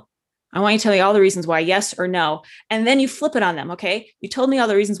at school? I want you to tell me all the reasons why, yes or no. And then you flip it on them. Okay. You told me all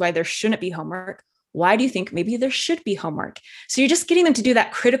the reasons why there shouldn't be homework. Why do you think maybe there should be homework? So you're just getting them to do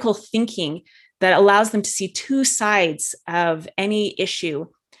that critical thinking that allows them to see two sides of any issue,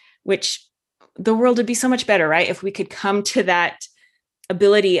 which the world would be so much better, right? If we could come to that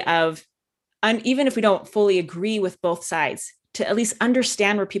ability of, even if we don't fully agree with both sides, to at least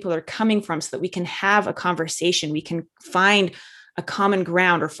understand where people are coming from so that we can have a conversation, we can find a common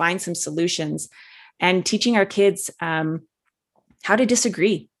ground or find some solutions, and teaching our kids how to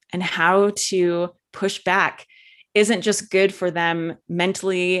disagree and how to push back isn't just good for them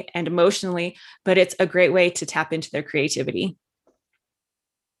mentally and emotionally, but it's a great way to tap into their creativity.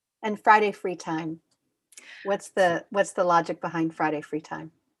 And Friday free time. What's the logic behind Friday free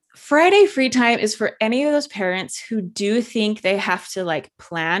time? Friday free time is for any of those parents who do think they have to like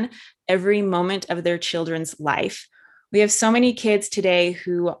plan every moment of their children's life. We have so many kids today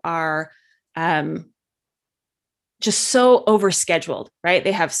who are just so overscheduled, right?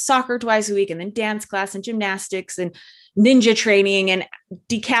 They have soccer twice a week and then dance class and gymnastics and ninja training and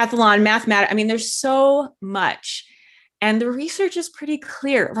decathlon, mathematics. I mean, there's so much. And the research is pretty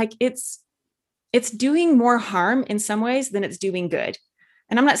clear. Like it's doing more harm in some ways than it's doing good.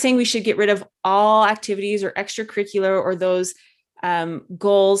 And I'm not saying we should get rid of all activities or extracurricular or those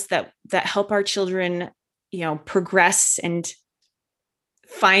goals that help our children, progress and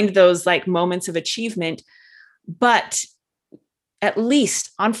find those like moments of achievement. But at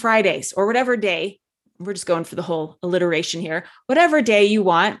least on Fridays or whatever day, we're just going for the whole alliteration here, whatever day you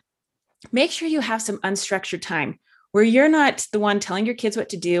want, make sure you have some unstructured time where you're not the one telling your kids what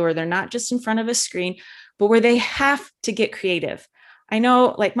to do, or they're not just in front of a screen, but where they have to get creative. I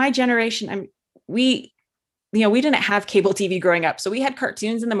know like my generation, we didn't have cable TV growing up. So we had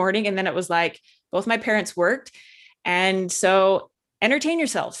cartoons in the morning, and then it was like both my parents worked. And so entertain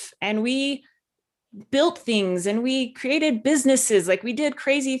yourself. And we built things and we created businesses, like we did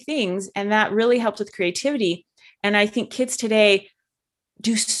crazy things. And that really helped with creativity. And I think kids today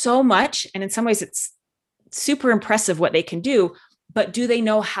do so much. And in some ways it's super impressive what they can do, but do they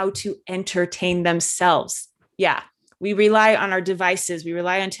know how to entertain themselves? Yeah. We rely on our devices. We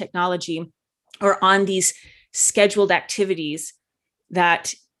rely on technology or on these scheduled activities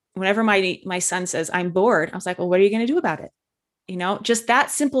that whenever my son says, I'm bored, I was like, well, what are you going to do about it? Just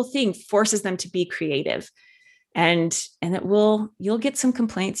that simple thing forces them to be creative, and you'll get some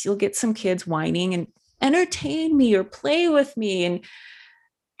complaints. You'll get some kids whining and entertain me or play with me.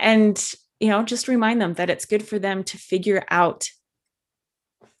 And just remind them that it's good for them to figure out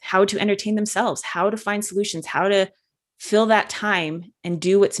how to entertain themselves, how to find solutions, how to fill that time and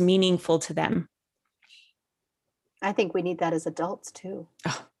do what's meaningful to them. I think we need that as adults too.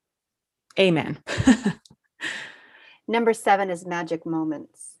 Oh, amen. Number 7 is magic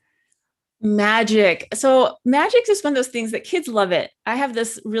moments. Magic. So magic is one of those things that kids love it. I have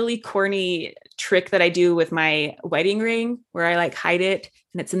this really corny trick that I do with my wedding ring where I like hide it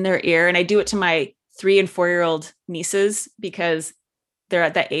and it's in their ear. And I do it to my 3 and 4-year-old nieces because they're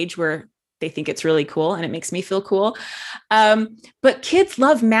at that age where they think it's really cool and it makes me feel cool. But kids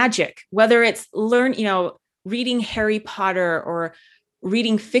love magic, whether it's reading Harry Potter or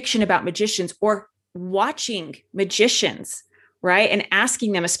reading fiction about magicians or watching magicians, right? And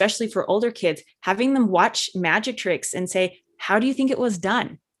asking them, especially for older kids, having them watch magic tricks and say, how do you think it was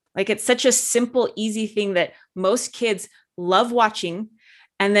done? Like, it's such a simple, easy thing that most kids love watching.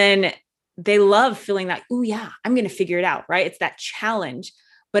 And then they love feeling like, oh yeah, I'm going to figure it out, right? It's that challenge,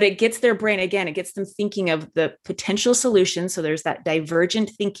 but it gets their brain, again, it gets them thinking of the potential solutions. So there's that divergent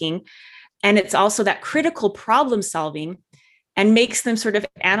thinking. And it's also that critical problem solving and makes them sort of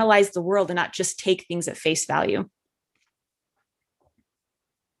analyze the world and not just take things at face value.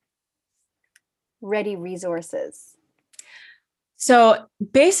 Ready resources. So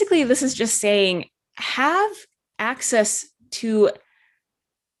basically, this is just saying have access to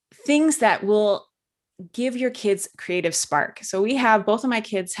things that will give your kids creative spark. So we have, both of my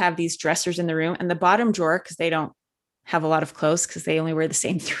kids have these dressers in the room, and the bottom drawer, because they don't have a lot of clothes because they only wear the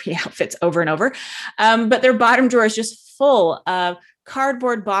same 3 outfits over and over. But their bottom drawer is just full of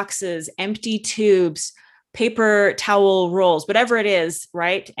cardboard boxes, empty tubes, paper towel rolls, whatever it is,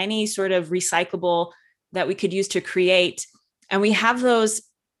 right? Any sort of recyclable that we could use to create. And we have those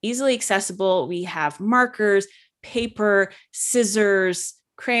easily accessible. We have markers, paper, scissors,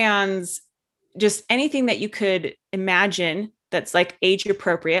 crayons, just anything that you could imagine that's like age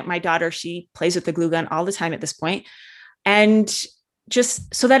appropriate. My daughter, she plays with the glue gun all the time at this point. And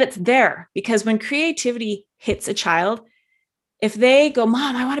just so that it's there, because when creativity hits a child, if they go,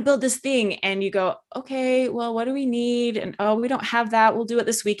 Mom, I want to build this thing. And you go, okay, well, what do we need? And oh, we don't have that. We'll do it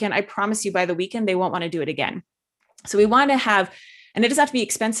this weekend. I promise you by the weekend, they won't want to do it again. So we want to have, and it doesn't have to be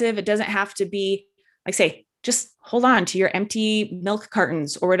expensive. It doesn't have to be like, say, just hold on to your empty milk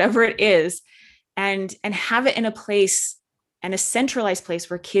cartons or whatever it is, and have it in a place, and a centralized place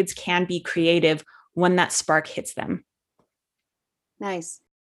where kids can be creative when that spark hits them. Nice.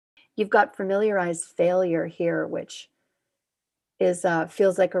 You've got familiarize failure here, which is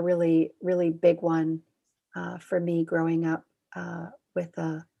feels like a really, really big one for me growing up with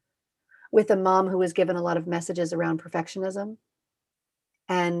a mom who was given a lot of messages around perfectionism,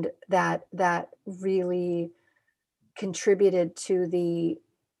 and that really contributed to the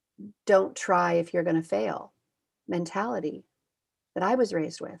don't try if you're going to fail mentality that I was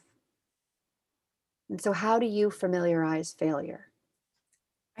raised with. And so how do you familiarize failure?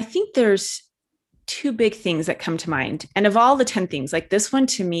 I think there's 2 big things that come to mind. And of all the 10 things, like this one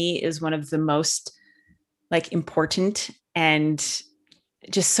to me is one of the most like important and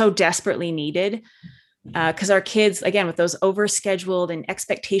just so desperately needed. Because our kids, again, with those overscheduled and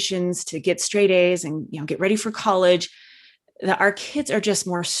expectations to get straight A's and get ready for college, that our kids are just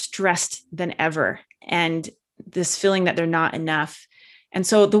more stressed than ever. And this feeling that they're not enough. And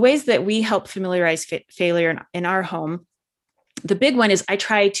so the ways that we help familiarize failure in our home, the big one is I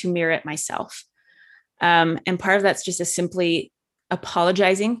try to mirror it myself. And part of that's just simply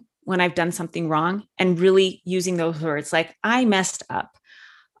apologizing when I've done something wrong and really using those words like, I messed up.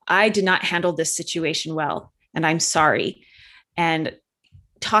 I did not handle this situation well, and I'm sorry. And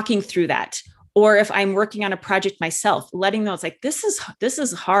talking through that. Or if I'm working on a project myself, letting them know it's like, this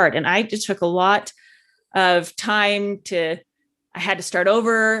is hard. And I just took a lot of time I had to start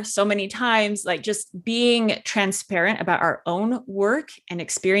over so many times, like just being transparent about our own work and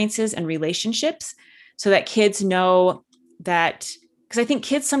experiences and relationships so that kids know that, because I think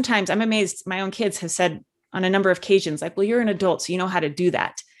kids sometimes, I'm amazed, my own kids have said on a number of occasions, like, well, you're an adult, so you know how to do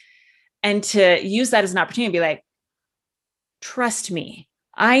that. And to use that as an opportunity to be like, trust me,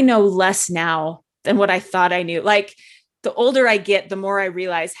 I know less now than what I thought I knew. Like, the older I get, the more I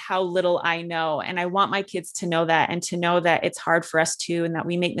realize how little I know. And I want my kids to know that, and to know that it's hard for us too, and that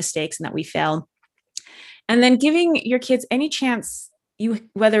we make mistakes and that we fail. And then giving your kids any chance,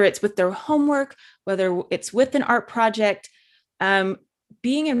 whether it's with their homework, whether it's with an art project,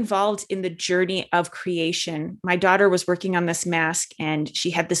 being involved in the journey of creation. My daughter was working on this mask and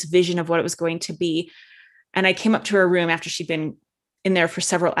she had this vision of what it was going to be. And I came up to her room after she'd been in there for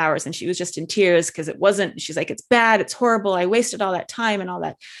several hours, and she was just in tears because she's like, it's bad, it's horrible. I wasted all that time and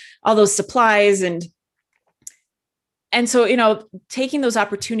all those supplies. And so, taking those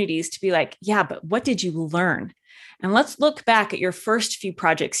opportunities to be like, yeah, but what did you learn? And let's look back at your first few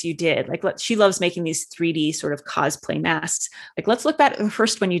projects you did. Like, she loves making these 3D sort of cosplay masks. Like, let's look back at the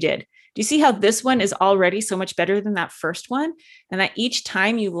first one you did. Do you see how this one is already so much better than that first one? And that each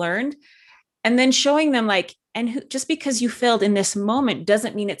time you learned, and then showing them like, just because you failed in this moment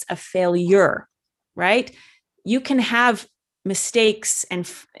doesn't mean it's a failure, right? You can have mistakes and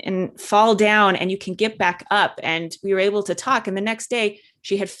fall down, and you can get back up. And we were able to talk. And the next day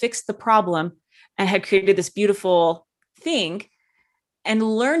she had fixed the problem and had created this beautiful thing and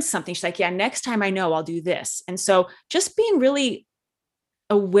learned something. She's like, yeah, next time I know I'll do this. And so just being really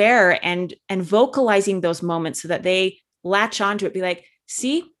aware and vocalizing those moments so that they latch onto it, be like,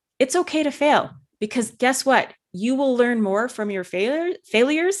 see, it's okay to fail, because guess what? You will learn more from your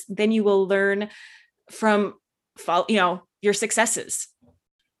failures than you will learn from, your successes.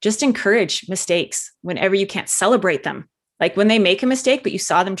 Just encourage mistakes whenever you can't. Celebrate them. Like when they make a mistake, but you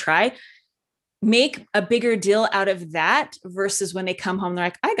saw them try, make a bigger deal out of that versus when they come home, they're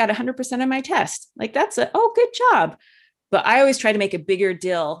like, I got 100% on my test. Like good job. But I always try to make a bigger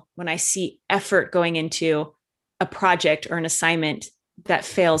deal when I see effort going into a project or an assignment that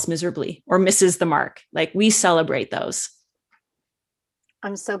fails miserably or misses the mark. Like we celebrate those.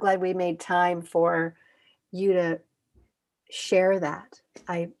 I'm so glad we made time for you to share that.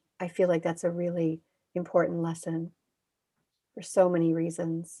 I feel like that's a really important lesson for so many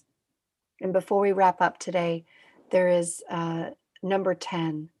reasons. And before we wrap up today, there is number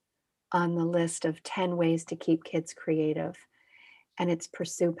 10 on the list of 10 ways to keep kids creative, and it's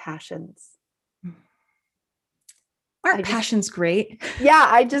pursue passions. Aren't passions great? Yeah,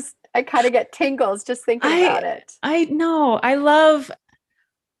 I kind of get tingles just thinking about it. I know. I love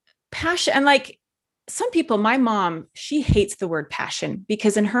passion. And like some people, my mom, she hates the word passion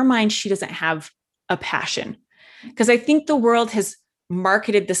because in her mind, she doesn't have a passion. Because I think the world has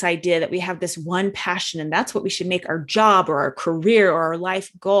marketed this idea that we have this one passion and that's what we should make our job or our career or our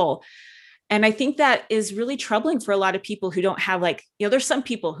life goal. And I think that is really troubling for a lot of people who don't have there's some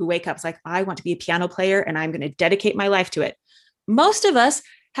people who wake up, it's like, I want to be a piano player and I'm going to dedicate my life to it. Most of us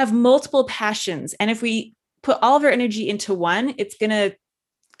have multiple passions. And if we put all of our energy into one, it's going to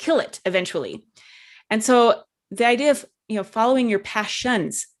kill it eventually. And so the idea of, following your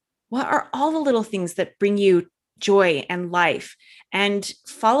passions, what are all the little things that bring you joy and life, and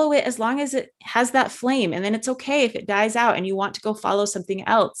follow it as long as it has that flame. And then it's okay if it dies out and you want to go follow something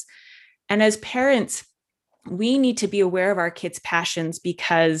else. And as parents, we need to be aware of our kids' passions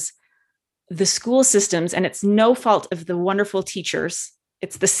because the school systems, and it's no fault of the wonderful teachers,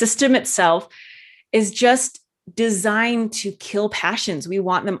 it's the system itself, is just designed to kill passions. We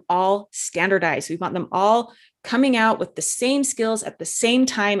want them all standardized. We want them all coming out with the same skills at the same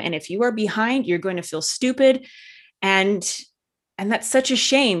time. And if you are behind, you're going to feel stupid. And that's such a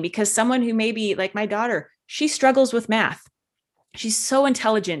shame because someone who maybe like my daughter, she struggles with math. She's so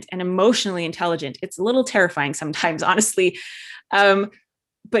intelligent and emotionally intelligent. It's a little terrifying sometimes, honestly.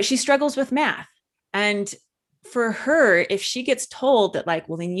 But she struggles with math. And for her, if she gets told that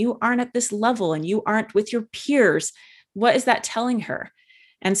well, then you aren't at this level and you aren't with your peers, what is that telling her?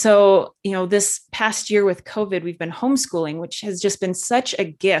 And so, this past year with COVID, we've been homeschooling, which has just been such a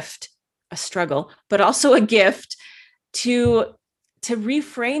gift, a struggle, but also a gift to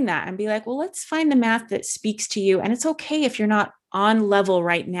reframe that and be like, well, let's find the math that speaks to you. And it's okay if you're not on level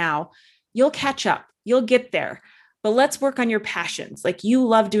right now, you'll catch up, you'll get there, but let's work on your passions. Like you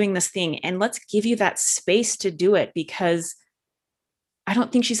love doing this thing and let's give you that space to do it, because I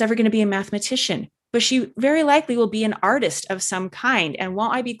don't think she's ever going to be a mathematician, but she very likely will be an artist of some kind. And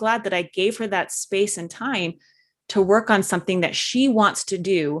won't I be glad that I gave her that space and time to work on something that she wants to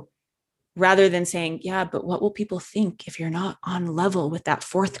do, rather than saying, yeah, but what will people think if you're not on level with that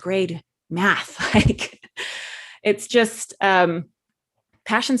fourth grade math? It's just,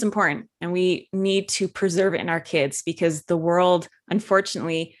 passion's important and we need to preserve it in our kids because the world,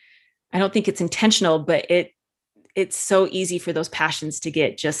 unfortunately, I don't think it's intentional, but it's so easy for those passions to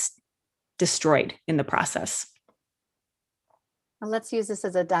get just destroyed in the process. Well, let's use this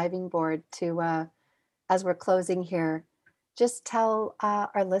as a diving board to, as we're closing here, just tell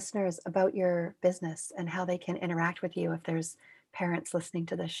our listeners about your business and how they can interact with you if there's parents listening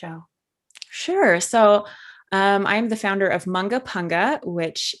to this show. Sure. So I'm the founder of Munga Punga,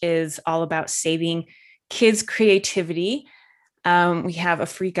 which is all about saving kids' creativity. We have a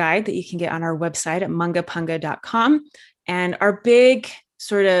free guide that you can get on our website at mungapunga.com. And our big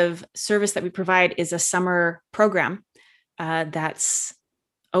sort of service that we provide is a summer program that's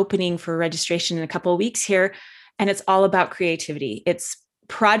opening for registration in a couple of weeks here. And it's all about creativity. It's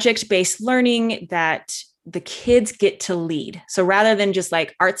project-based learning that the kids get to lead. So rather than just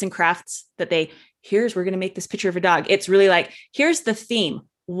like arts and crafts that we're going to make this picture of a dog. It's really like, here's the theme.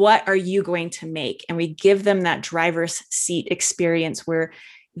 What are you going to make? And we give them that driver's seat experience where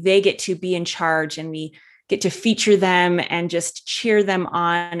they get to be in charge and we get to feature them and just cheer them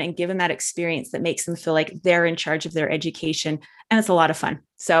on and give them that experience that makes them feel like they're in charge of their education. And it's a lot of fun.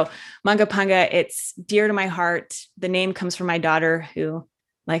 So Manga Punga, it's dear to my heart. The name comes from my daughter who,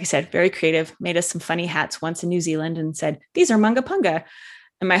 like I said, very creative, made us some funny hats once in New Zealand and said, these are Manga Punga.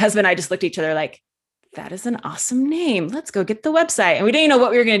 And my husband and I just looked at each other like, that is an awesome name. Let's go get the website. And we didn't know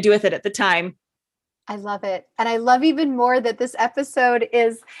what we were going to do with it at the time. I love it. And I love even more that this episode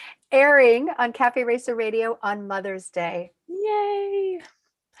is airing on Cafe Racer Radio on Mother's Day. Yay.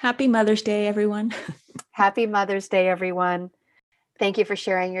 Happy Mother's Day, everyone. Happy Mother's Day, everyone. Thank you for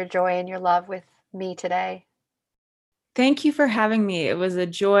sharing your joy and your love with me today. Thank you for having me. It was a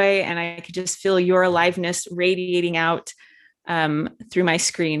joy, and I could just feel your aliveness radiating out through my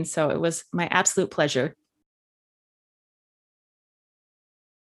screen. So it was my absolute pleasure.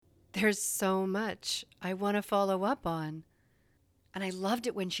 There's so much I want to follow up on. And I loved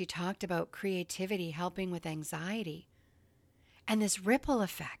it when she talked about creativity helping with anxiety and this ripple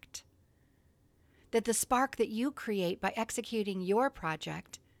effect. That the spark that you create by executing your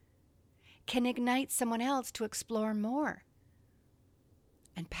project can ignite someone else to explore more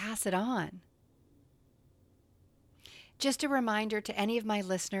and pass it on. Just a reminder to any of my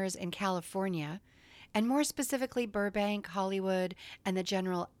listeners in California, and more specifically Burbank, Hollywood, and the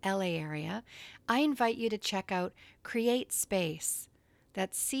general LA area, I invite you to check out Create Space.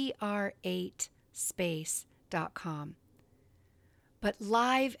 That's cr8space.com. But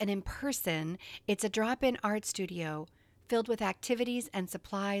live and in person, it's a drop-in art studio filled with activities and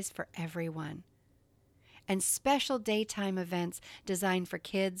supplies for everyone, and special daytime events designed for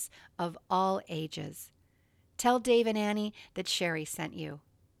kids of all ages. Tell Dave and Annie that Sherry sent you.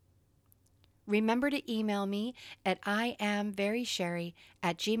 Remember to email me at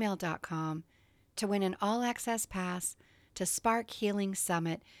iamverysherry@gmail.com to win an all-access pass to Spark Healing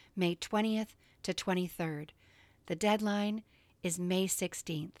Summit, May 20th to 23rd. The deadline is May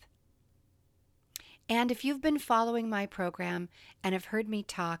 16th. And if you've been following my program and have heard me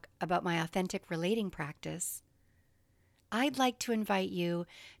talk about my authentic relating practice, I'd like to invite you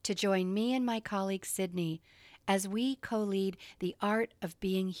to join me and my colleague Sydney as we co-lead The Art of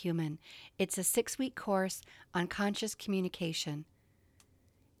Being Human. It's a 6-week course on conscious communication.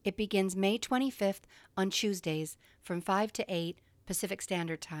 It begins May 25th on Tuesdays from 5 to 8 Pacific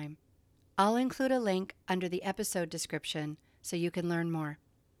Standard Time. I'll include a link under the episode description so you can learn more.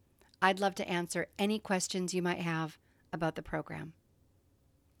 I'd love to answer any questions you might have about the program.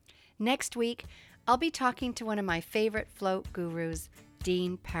 Next week, I'll be talking to one of my favorite float gurus,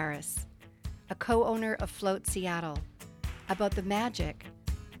 Dean Paris, a co-owner of Float Seattle, about the magic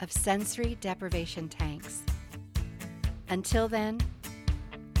of sensory deprivation tanks. Until then,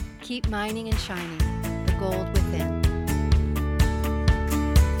 keep mining and shining the gold within.